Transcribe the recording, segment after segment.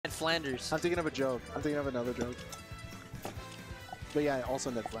Flanders. I'm thinking of a joke. I'm thinking of another joke. But yeah, also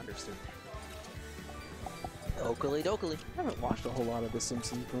Ned Flanders too. Oakley dokley. I haven't watched a whole lot of The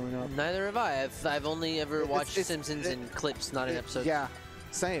Simpsons growing up. Neither have I. I've only ever watched Simpsons in clips, not in episodes. Yeah,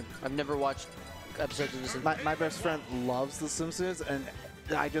 same. I've never watched episodes of The Simpsons. My best friend loves The Simpsons, and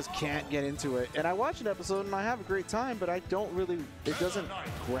I just can't get into it. And I watch an episode and I have a great time, but I don't really, it doesn't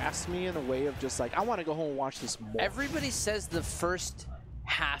grasp me in a way of just like, I want to go home and watch this more. Everybody says the first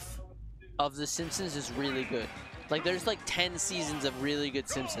half of The Simpsons is really good. Like, there's like 10 seasons of really good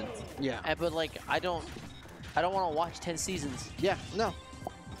Simpsons. Yeah. But like, I don't want to watch 10 seasons. Yeah, no.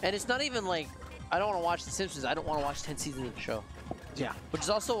 And it's not even like, I don't want to watch The Simpsons. I don't want to watch 10 seasons of the show. Yeah. Which is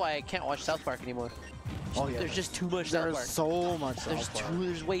also why I can't watch South Park anymore. Oh, yeah. There's just too much South Park. There's so much South Park.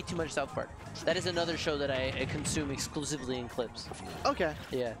 There's way too much South Park. That is another show that I consume exclusively in clips. Okay.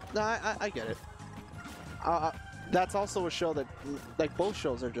 Yeah. No, I get it. That's also a show that, like, both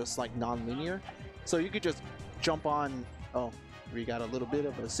shows are just, like, non-linear. So you could just jump on, oh, we got a little bit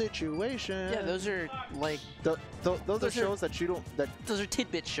of a situation. Yeah, those are, like... those are shows that you don't... Those are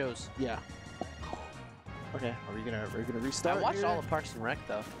tidbit shows. Yeah. Okay, are we gonna restart? I watched all of Parks and Rec,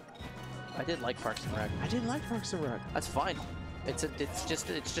 though. I did like Parks and Rec. I didn't like Parks and Rec. That's fine. It's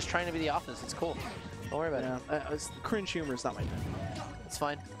just trying to be The Office. It's cool. Don't worry about it. Cringe humor is not my thing. It's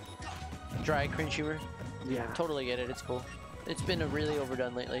fine. Dry cringe humor. Yeah. Totally get it. It's cool. It's been really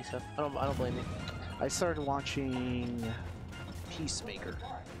overdone lately, so I don't blame you. I started watching Peacemaker.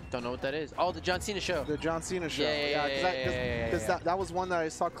 Don't know what that is. Oh, the John Cena show. The John Cena show. Yeah. Because that was one that I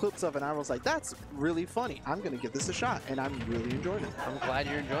saw clips of, and I was like, that's really funny. I'm going to give this a shot, and I'm really enjoying it. I'm glad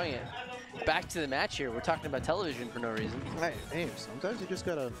you're enjoying it. Back to the match here. We're talking about television for no reason. Hey, sometimes you just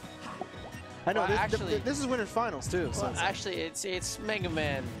got to... I know, well, this is Winter Finals, too. So well, actually, it's Mega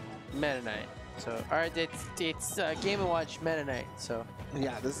Man Meta Knight. So, all right, it's Game & Watch Meta Knight. So,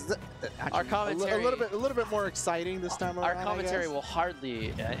 yeah, this is our commentary a little bit more exciting this time around. Our commentary will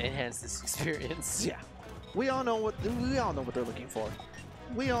hardly enhance this experience. Yeah, we all know what they're looking for.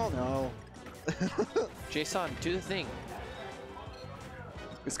 We all know. Jsan, do the thing.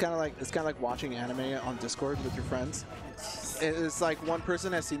 It's kind of like watching anime on Discord with your friends. It's like one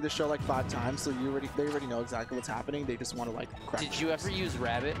person has seen the show like 5 times, so they already know exactly what's happening. They just want to like crack. Did you ever use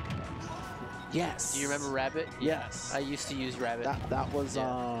Rabbit? Yes. Do you remember Rabbit? Yes. I used to use Rabbit. That was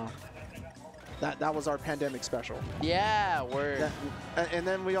that was our pandemic special. Yeah, word. And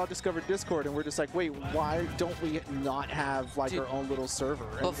then we all discovered Discord, and we're just like, wait, why don't we not have like our own little server?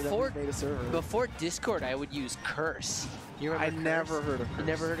 And then we made a server. Before Discord, I would use Curse. You remember Curse? Never heard of Curse. You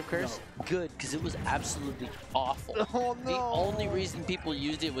never heard of Curse? No. Good, because it was absolutely awful. Oh, no. The only reason people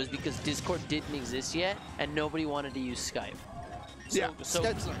used it was because Discord didn't exist yet, and nobody wanted to use Skype.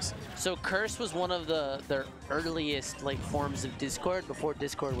 So Curse was one of the earliest like forms of Discord before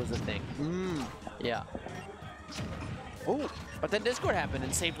Discord was a thing. Yeah. Oh, but then Discord happened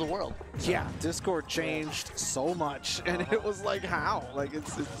and saved the world. So. Yeah, Discord changed so much, and it was like, how? Like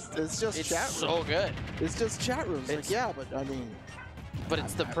it's just chat rooms. So good. It's just chat rooms. Like, yeah, but I mean. But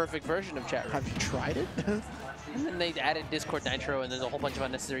it's the perfect version of chat rooms. Have you tried it? And then they added Discord Nitro, and there's a whole bunch of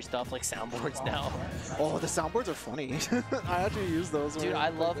unnecessary stuff like soundboards now. Oh, the soundboards are funny. I actually use those. Dude, I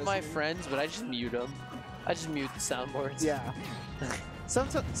love my friends, but I just mute them. I just mute the soundboards. Yeah.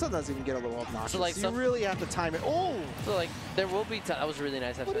 Sometimes you can get a little obnoxious. So like you really have to time it. Oh! So like, there will be times. That was really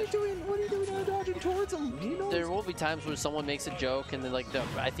nice. What are you doing? What are you doing? Dodging towards him. There will be times where someone makes a joke, and then like,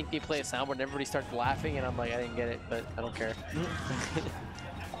 I think they play a soundboard, and everybody starts laughing, and I'm like, I didn't get it, but I don't care.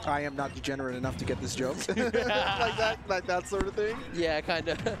 I am not degenerate enough to get this joke. like that sort of thing. Yeah, kind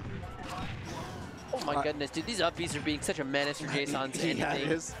of. Oh my goodness, dude, these upbeats are being such a menace for Jsan to anything. Yeah,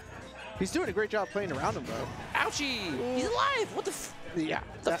 it is. He's doing a great job playing around him, though. Ouchie! He's alive! What the Yeah.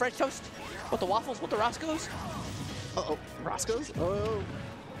 The French toast? What the waffles? What the Roscoe's? Uh-oh. Roscoe's? Oh.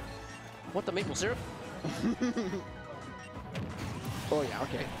 What the maple syrup? Oh, yeah,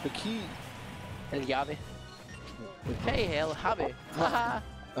 okay. The key. El llave. Hey, El llave. Haha.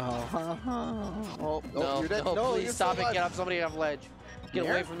 Oh, no, you're dead. No, No, please you're stop so it. Get off somebody off ledge. Get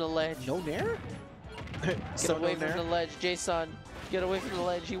away from the ledge. No nair? Get away from the ledge. Jsan, get away from the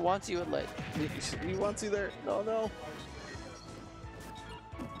ledge. He wants you at ledge. He wants you there. No.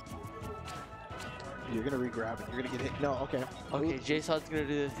 You're going to re-grab it. You're going to get hit. No, okay. Okay, Jsan's going to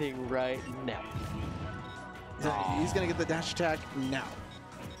do the thing right now. He's going to get the dash attack now.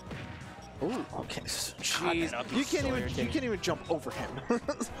 Oh, okay. Jeez, you can't even jump over him.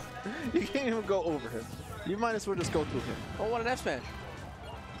 You can't even go over him. You might as well just go through him. Oh, what an F smash!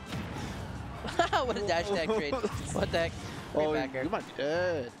 What a dash attack trade! What the heck? Oh, you might be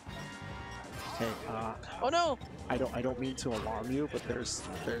dead. Hey, oh no! I don't mean to alarm you, but there's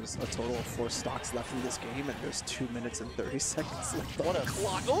a total of 4 stocks left in this game, and there's 2 minutes and 30 seconds left. What a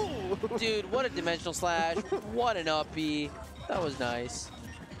clock! Oh, dude, what a dimensional slash! What an up B! That was nice.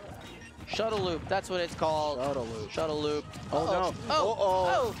 Shuttle loop, that's what it's called. Shuttle loop. Shuttle loop. Oh,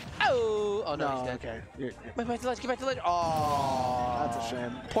 no. Oh no, he's dead. Okay. Get back to the ledge, get back to the ledge. Oh, That's a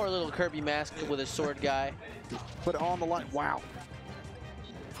shame. Poor little Kirby mask with a sword guy. Put it on the line. Wow.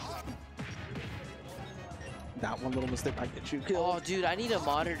 That one little mistake might get you killed. Oh, dude, I need a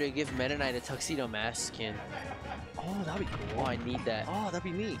modder to give Meta Knight a tuxedo mask skin. Oh, that'd be cool. Oh, I need that. Oh, that'd be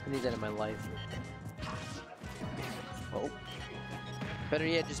neat. I need that in my life. Oh. Better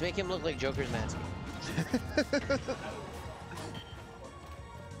yet, just make him look like Joker's mask.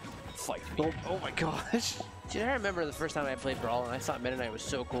 Fight me. Oh my gosh. Dude, I remember the first time I played Brawl and I thought Meta Knight was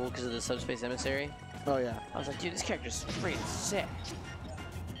so cool because of the Subspace Emissary. Oh yeah. I was like, dude, this character's straight sick.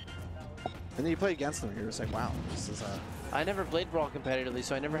 And then you play against them, you're just like, wow, this is I never played Brawl competitively,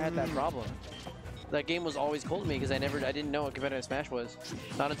 so I never had that problem. That game was always cool to me because I didn't know what competitive Smash was.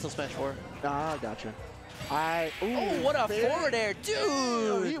 Not until Smash 4. Ah, gotcha. Oh, what a forward air, dude!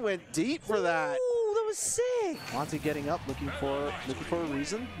 Oh, he went deep for that. Ooh, that was sick. Monte getting up, looking for a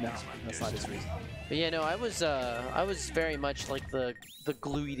reason. No, that's not his reason. But yeah, no, I was very much like the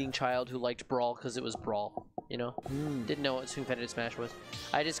glue-eating child who liked Brawl because it was Brawl. You know, didn't know what competitive Smash was.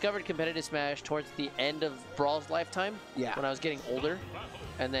 I discovered competitive Smash towards the end of Brawl's lifetime. Yeah. When I was getting older,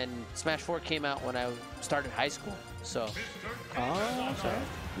 and then Smash 4 came out when I started high school. So. Oh, sorry.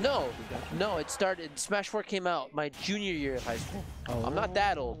 No, it started. Smash 4 came out my junior year of high school. Oh. I'm not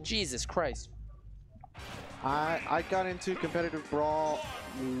that old. Jesus Christ. I got into competitive Brawl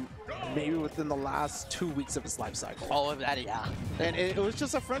maybe within the last 2 weeks of his life cycle. Oh, that, yeah. And it was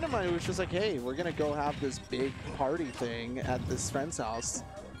just a friend of mine who was just like, hey, we're going to go have this big party thing at this friend's house.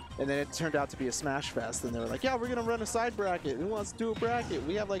 And then it turned out to be a Smash Fest. And they were like, yeah, we're going to run a side bracket. Who wants to do a bracket?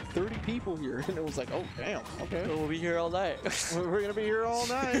 We have like 30 people here. And it was like, oh, damn. Okay. We'll be here all night. We're going to be here all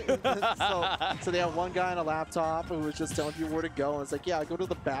night. so they have one guy on a laptop who was just telling you where to go. And it's like, yeah, go to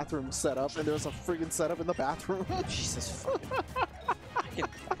the bathroom setup. And there was a friggin' setup in the bathroom. Jesus fucking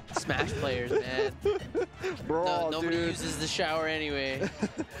Smash players, man. Bro, nobody dude. uses the shower anyway.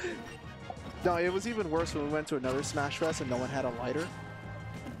 No, it was even worse when we went to another Smash Fest and no one had a lighter.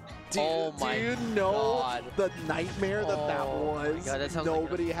 Oh my Do you know God. the nightmare that was? My God, that sounds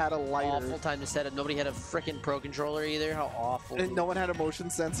Nobody like had a lighter. Awful time to set up. Nobody had a freaking Pro Controller either. How awful. And no one had a motion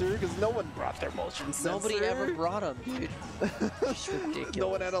sensor because no one brought their motion sensor. Nobody ever brought them, dude. It's ridiculous. No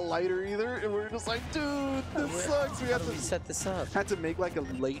one had a lighter either, and we were just like, dude, this sucks. We How had do we set this up? had to make like a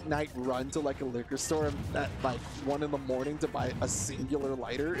late night run to like a liquor store at like 1 in the morning to buy a singular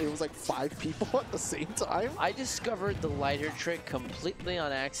lighter. It was like 5 people at the same time. I discovered the lighter trick completely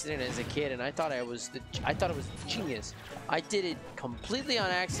on accident as a kid, and I thought it was genius. I did it completely on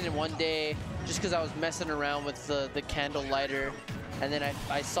accident one day just because I was messing around with the candle lighter, and then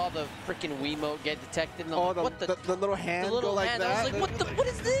I saw the freaking Wiimote get detected, and I'm like, what the little hand the little go like hand. that. I was like, what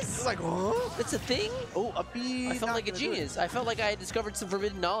is this? It's like, huh? It's a thing? Oh, a bee. I felt like a genius. I felt like I had discovered some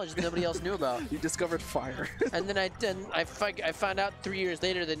forbidden knowledge that nobody else knew about. You discovered fire. And then I found out 3 years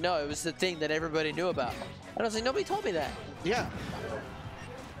later that no, it was the thing that everybody knew about. And I was like, nobody told me that. Yeah.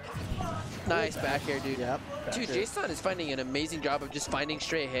 Nice back air, dude. Yep. Dude, Jsan is finding an amazing job of just finding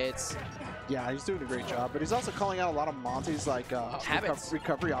straight hits. Yeah, he's doing a great job, but he's also calling out a lot of Monte's like habits,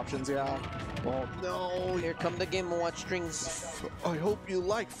 recovery options. Yeah. Well, no. Here come the Game & Watch strings. I hope you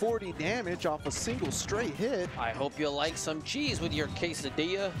like 40 damage off a single straight hit. I hope you like some cheese with your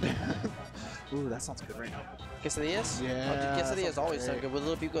quesadilla. Ooh, that sounds good right now. Quesadillas? Yeah. Oh, dude, quesadillas always sound good with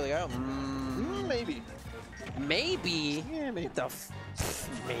little people like, maybe. Maybe? Yeah, maybe.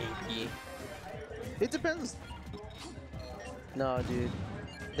 Maybe. It depends. No, dude.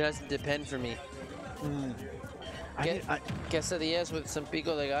 It doesn't depend for me. Quesadillas with some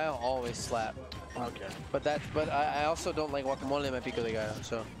pico de gallo always slap. Okay. But I also don't like guacamole in my pico de gallo,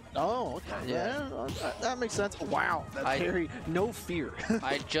 so. Oh, okay. Yeah. That makes sense. Wow. That's very no fear.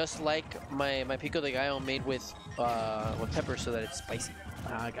 I just like my pico de gallo made with pepper so that it's spicy.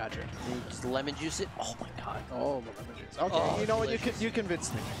 I gotcha. And you just lemon juice it. Oh my God. Oh, the lemon juice. Okay, you know delicious. what? You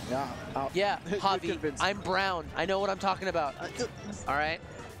convinced me. Yeah. Yeah, you Javi, convinced I'm me. brown. I know what I'm talking about. All right.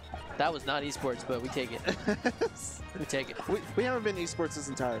 That was not esports, but we take it. We take it. We haven't been esports this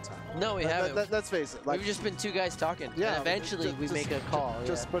entire time. No, we haven't. Let's face it. Like, We've just been 2 guys talking. yeah. And eventually we make a call.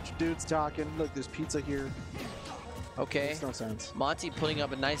 Just a bunch of dudes talking. Look, there's pizza here. Okay. Makes no sense. Monte putting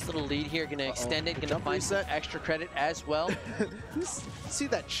up a nice little lead here. Gonna extend it. Gonna Jump find some reset. extra credit as well. See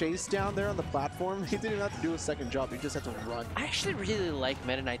that chase down there on the platform? He didn't even have to do a second jump. He just had to run. I actually really like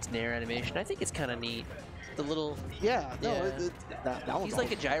Meta Knight's Nair animation. I think it's kind of neat. the little. Yeah. No. Yeah. That one's He's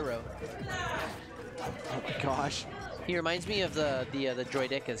like a gyro. Oh my gosh. He reminds me of the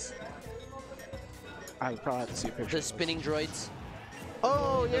droidicas. I would probably have to see a picture. The spinning droids.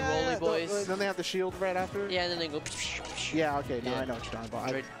 Oh the yeah. Rolly boys. Then they have the shield right after. Yeah, and then they go. Yeah. Okay. Now Yeah. I know what you're talking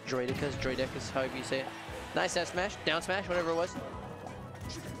about. Droidicas, however you say it. Nice F smash, down smash, whatever it was.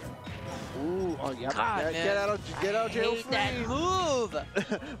 Ooh, oh yeah. God, man. Get out jail hate free. that move.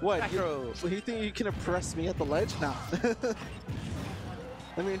 What? You think you can oppress me at the ledge? Nah.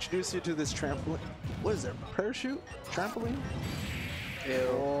 Let me introduce you to this trampoline. What is it? Parachute? Trampoline? Ew.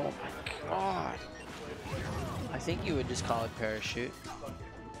 Oh my god. I think you would just call it parachute.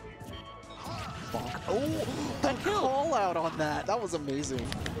 Bonk. Oh, the call out on that. That was amazing.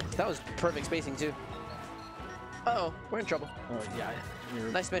 That was perfect spacing too. Uh-oh, we're in trouble. Oh yeah.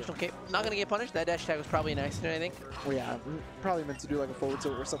 Nice dimensional cape. Not gonna get punished. That dash attack was probably an accident, I think. Well, yeah, probably meant to do like a forward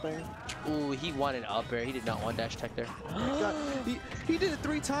tilt or something. Ooh, he wanted up air. He did not want dash attack there. God, he did it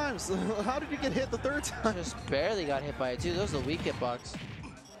 3 times. How did he get hit the 3rd time? Just barely got hit by it too. That was the weak hitbox.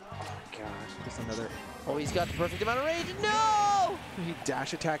 Gosh, just another. Oh, he's got the perfect amount of rage. No! He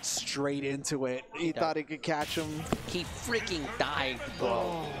dash attacked straight into it. He thought he could catch him. He freaking died,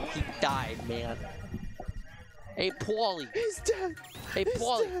 bro. He died, man. Hey, Paulie. He's dead. Hey, He's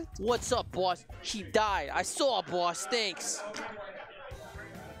Paulie. dead. What's up, boss? He died. I saw, boss. Thanks.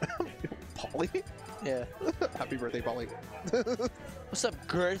 Paulie? Yeah. Happy birthday, Paulie. What's up,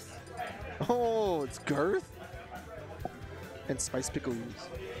 Girth? Oh, it's Girth? And Spice Pickles.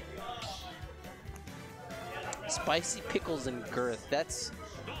 Spicy pickles and Girth. That's...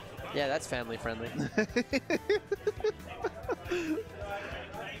 Yeah, that's family friendly.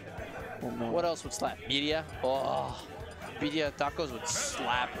 Oh, no. What else would slap? Media? Oh, media tacos would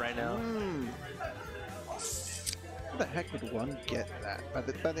slap right now. Where the heck would one get that?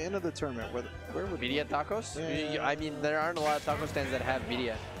 By the end of the tournament, where would Media tacos? Yeah. I mean, there aren't a lot of taco stands that have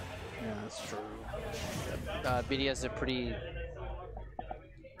media. Yeah, that's true. Media is a pretty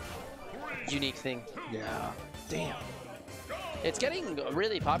unique thing. Yeah. Damn. It's getting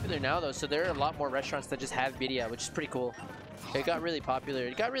really popular now, though, so there are a lot more restaurants that just have media, which is pretty cool. It got really popular.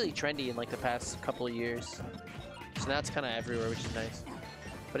 It got really trendy in like the past couple of years. So now it's kind of everywhere, which is nice.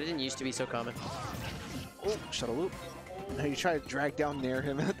 But it didn't used to be so common. Oh, shuttle loop. Now you try to drag down near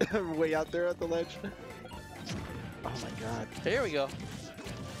him way out there at the ledge. Oh my god. There we go.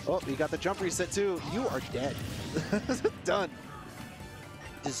 Oh, you got the jump reset too. You are dead. Done.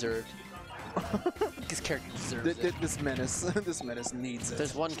 Deserved. This character deserves it. This menace needs it.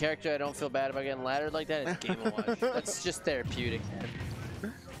 There's one character I don't feel bad about getting laddered like that. It's Game & Watch. That's just therapeutic,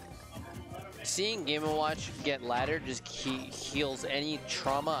 man. Seeing Game & Watch get laddered just heals any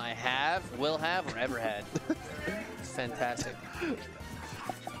trauma I have, will have, or ever had. It's fantastic.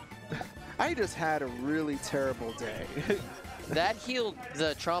 I just had a really terrible day. That healed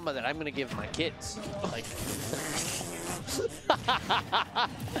the trauma that I'm gonna give my kids. Like,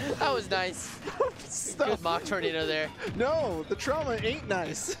 that was nice. Stop. Good mock tornado there. No, the trauma ain't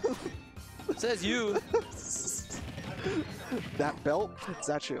nice. Says you. That belt, it's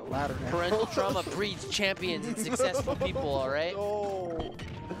actually a ladder now. Parental trauma breeds champions and successful people, all right? Oh.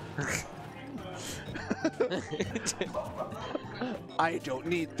 I don't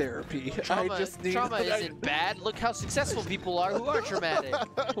need therapy. Trauma, I just need trauma isn't bad. Look how successful people are who are traumatic,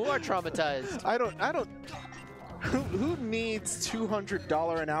 who are traumatized. I don't. Who needs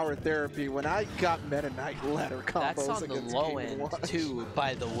 $200 an hour therapy when I got Meta Knight ladder combos That's on the against low Game end Watch? too,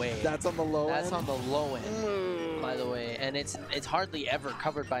 by the way. That's on the low end? That's on the low end, by the way. And it's hardly ever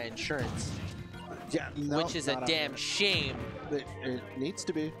covered by insurance. Yeah, no, which is a damn shame. It needs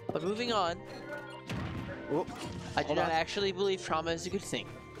to be. But moving on, Oh, I do not actually believe trauma is a good thing.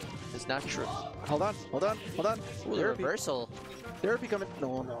 It's not true. Hold on. Ooh, the reversal. Therapy coming.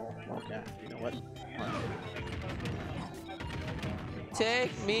 No. Okay. You know what?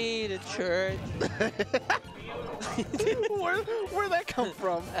 Take me to church. Where'd that come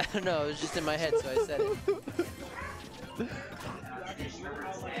from? I don't know. It was just in my head, so I said it.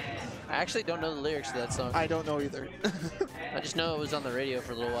 I actually don't know the lyrics to that song. I don't know either. I just know it was on the radio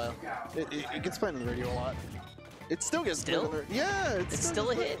for a little while. It gets played on the radio a lot. It still gets played on the radio. Yeah, it's still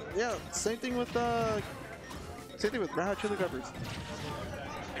a hit. Yeah, same thing with Red Hot Chili Peppers.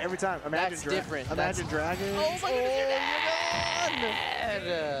 Every time. That's different. Imagine Dragons. Oh my goodness,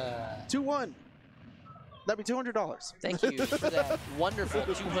 you're 2-1. That'd be $200. Thank you for that wonderful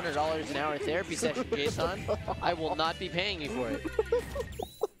 $200 an hour therapy session, Jsan. I will not be paying you for it.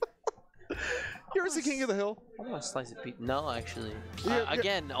 Yours the King of the Hill. I want to slice it. No, actually. Yeah,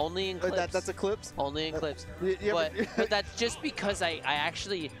 again, only in clips. That's a clips? Only in clips. Yeah, but that's just because I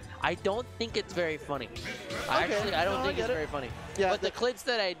I don't think it's very funny. I don't think it's very funny. Yeah, but the clips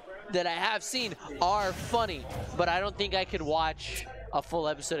that I have seen are funny, but I don't think I could watch a full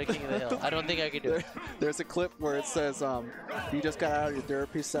episode of King of the Hill. I don't think I could do it. There's a clip where it says, you just got out of your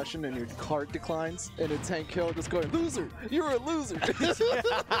therapy session and your card declines, and it's Hank Hill just going, loser, you're a loser.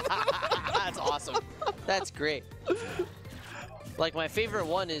 That's awesome. That's great. Like, my favorite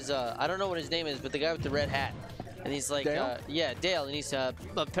one is, I don't know what his name is, but the guy with the red hat. And he's like, Dale? yeah, Dale, and he's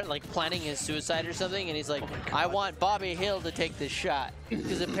like planning his suicide or something, and he's like, I want Bobby Hill to take this shot,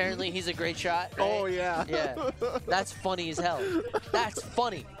 because apparently he's a great shot. Right? Oh yeah. Yeah, that's funny as hell. That's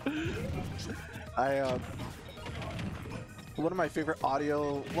funny. One of my favorite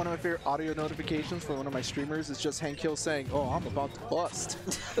audio notifications for one of my streamers is just Hank Hill saying, "Oh, I'm about to bust,"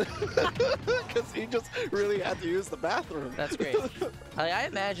 because he just really had to use the bathroom. That's great. I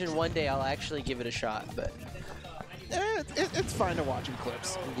imagine one day I'll actually give it a shot, but. It's fine to watch in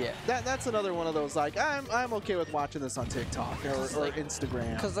clips. Yeah. That's another one of those, like, I'm okay with watching this on TikTok or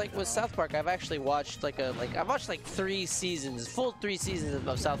Instagram. Because like with South Park, I've actually watched I've watched like 3 seasons, full 3 seasons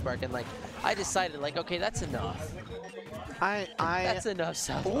of South Park, and like I decided like, okay, that's enough. That's enough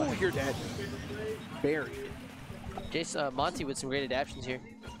South Park. Oh, you're dead. Buried. Jsan, Monte with some great adaptations here.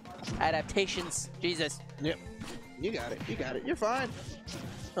 Adaptations. Jesus. Yep. You got it. You got it. You're fine.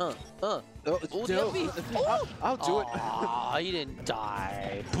 Oh, no. I'll do it. Aw, you didn't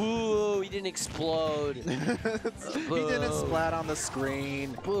die. Boo, you didn't explode. He didn't splat on the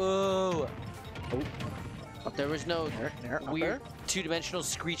screen. Boo. Oh. There was no weird there. 2-dimensional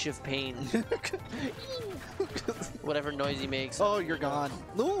screech of pain. Whatever noise he makes. Oh, you're gone.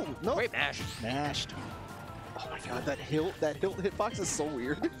 No. Great mash. Mashed. Oh my god, that hilt hitbox is so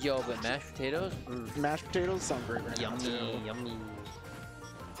weird. Yo, but mashed potatoes? Mashed potatoes sound great right now, too. Yummy, yummy.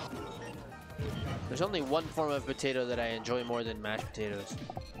 There's only one form of potato that I enjoy more than mashed potatoes.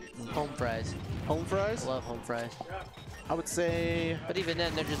 Home fries. Home fries? I love home fries. I would say... But even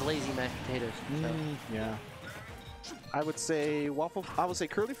then, they're just lazy mashed potatoes. So. Yeah. I would say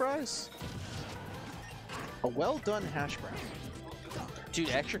curly fries. A well-done hash brown. Dude,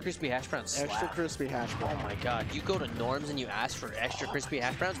 extra crispy hash browns slap. Extra crispy hash brown. Oh my god. You go to Norm's and you ask for extra crispy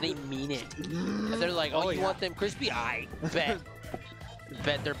hash browns, they mean it. And they're like, oh, you want them crispy? I bet.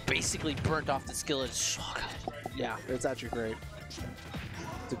 Bet they're basically burnt off the skillet. It's so good. Yeah, it's actually great.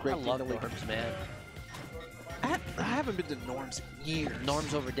 It's a great I love Norm's, man. I haven't been to Norm's in years.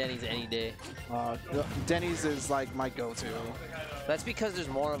 Norm's over Denny's any day. Denny's is like my go-to. That's because there's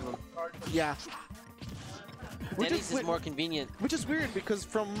more of them. Yeah. Denny's is more convenient. Which is weird because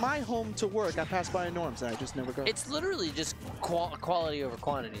from my home to work, I pass by a Norm's and I just never go. It's literally just quality over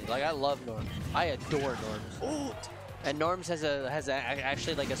quantity. Like, I love Norm's. I adore Norm's. Oh. And Norm's has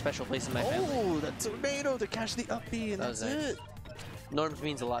actually like a special place in my family. Oh, the tomato to catch the uppie, and that's it. Norm's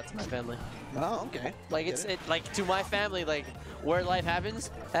means a lot to my family. Oh, okay. Like like to my family, like where life happens,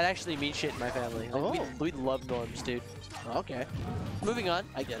 that actually means shit in my family. Like, we love Norm's, dude. Okay. Moving on.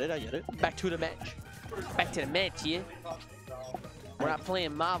 I get it. Back to the match. Back to the match, yeah. We're not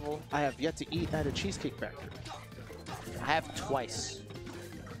playing Marvel. I have yet to eat at a Cheesecake Factory. I have twice.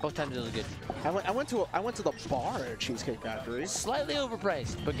 Both times it was good. I went to the bar at a Cheesecake Factory. Slightly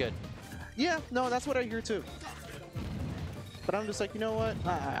overpriced, but good. Yeah, no, that's what I hear too. But I'm just like, you know what?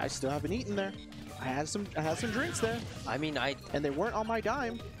 I still haven't eaten there. I had some drinks there. I mean, and they weren't on my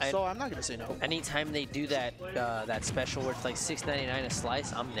dime, so I'm not gonna say no. Anytime they do that that special where it's like $6.99 a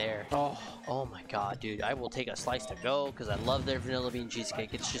slice, I'm there. Oh my god, dude! I will take a slice to go because I love their vanilla bean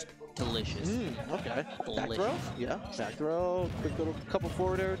cheesecake. It's just delicious. Okay. Delicious. Back throw? Yeah, back throw. Quick little couple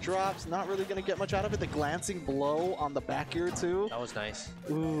forward air drops. Not really gonna get much out of it. The glancing blow on the back ear too. That was nice.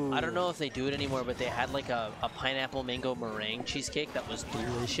 Ooh. I don't know if they do it anymore, but they had like a pineapple mango meringue cheesecake that was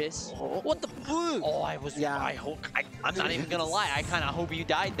delicious. What the? Oh, I was. Yeah. I'm not even gonna lie. I kind of hope you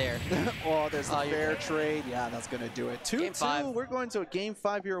died there. Oh, there's the fair trade. Yeah, that's gonna do it. 2-2. We're going to a Game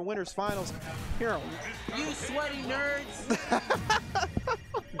 5 here, winners finals. Here. You sweaty nerds.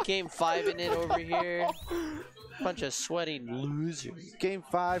 Game 5 in it over here. Bunch of sweaty losers. Game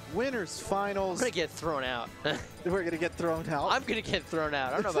 5, winners finals. I'm gonna get thrown out. We're gonna get thrown out? I'm gonna get thrown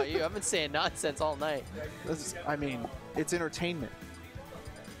out. I don't know about you. I've been saying nonsense all night. I mean, it's entertainment.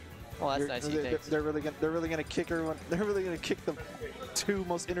 Well, that's nice. They're really gonna kick everyone. They're really gonna kick the 2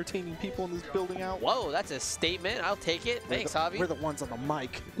 most entertaining people in this building out. Whoa, that's a statement. I'll take it. Thanks, Javi. We're the ones on the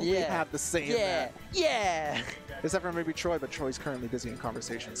mic. Yeah. We have the say in that. Yeah. Except for maybe Troy, but Troy's currently busy in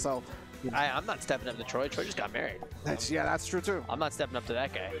conversation. So, you know. I'm not stepping up to Troy. Troy just got married. That's true too. I'm not stepping up to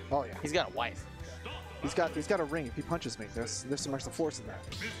that guy. Oh yeah. He's got a wife. He's got a ring. If he punches me, there's so much force in that.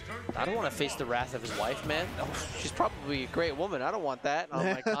 I don't want to face the wrath of his wife, man. She's probably a great woman. I don't want that on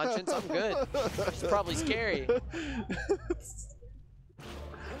my conscience. I'm good. She's probably scary.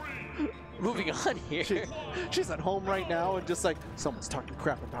 Moving on here. She's at home right now and just like, someone's talking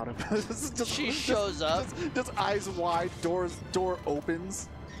crap about him. She shows up. Just eyes wide, door opens.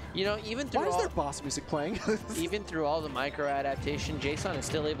 You know, even through Why is there boss music playing? Even through all the micro adaptation, Jsan is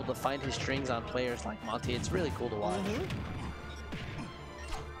still able to find his strings on players like Monte. It's really cool to watch.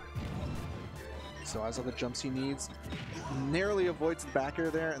 So as all the jumps he needs, narrowly avoids the back air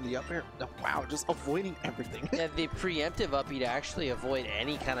there and the up air. Oh, wow, just avoiding everything. Yeah, the preemptive up to actually avoid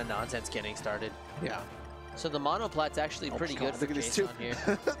any kind of nonsense getting started. Yeah. So the monoplat's actually pretty good for Jsan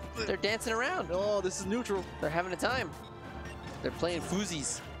here. They're dancing around. Oh, this is neutral. They're having a time. They're playing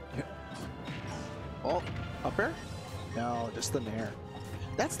foozies. Oh, up air? No, just the nair.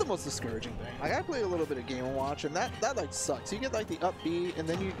 That's the most discouraging thing. Like, I play a little bit of Game & Watch, and that like sucks. You get like the up B, and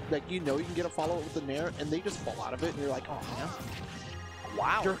then you can get a follow up with the nair, and they just fall out of it, and you're like, oh man,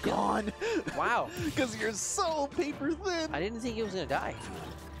 wow, you're gone. Wow, because you're so paper thin. I didn't think he was gonna die.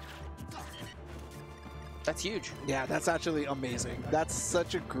 That's huge. Yeah, that's actually amazing. That's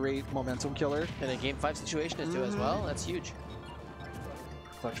such a great momentum killer. In a Game 5 situation to do as well. That's huge.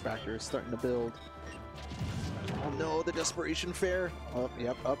 Clutch factor is starting to build. Oh no, the desperation fair. Oh,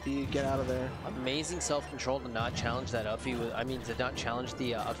 yep, up B, get out of there. Amazing self-control to not challenge that up B with, to not challenge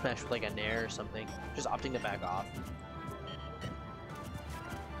the up smash with like a nair or something. Just opting to back off.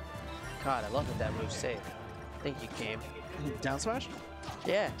 God, I love that that move's safe. Thank you, game. Down smash?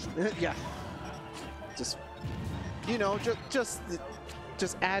 Yeah. Yeah. Just, you know, just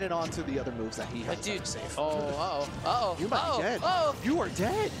add it on to the other moves that he has. Dude, safe. Oh, uh-oh, uh-oh. You might be dead. Oh, you are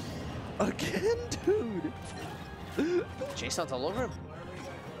dead. Again, dude. Jsan's all over him.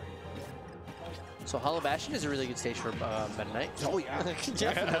 So Hollow Bastion is a really good stage for Meta Knight. Oh yeah,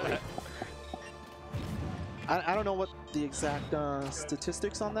 definitely. I don't know what the exact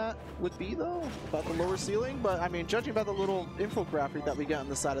statistics on that would be though, about the lower ceiling, but I mean, judging by the little infographic that we got on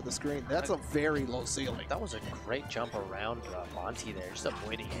the side of the screen, that's a very low ceiling. That was a great jump around Monte there, just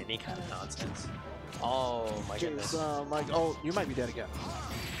avoiding any kind of nonsense. Oh my goodness. Like, oh, you might be dead again.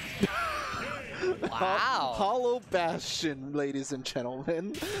 Wow. Hollow Bastion, ladies and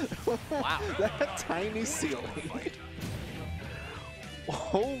gentlemen. Wow. That tiny ceiling.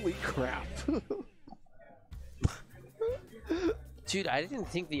 Holy crap. Dude, I didn't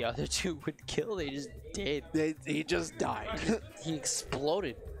think the other two would kill. They just did. He just died. He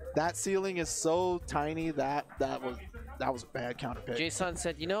exploded. That ceiling is so tiny that was a bad counter pick. Jsan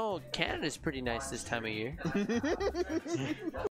said, you know, Canada's pretty nice this time of year.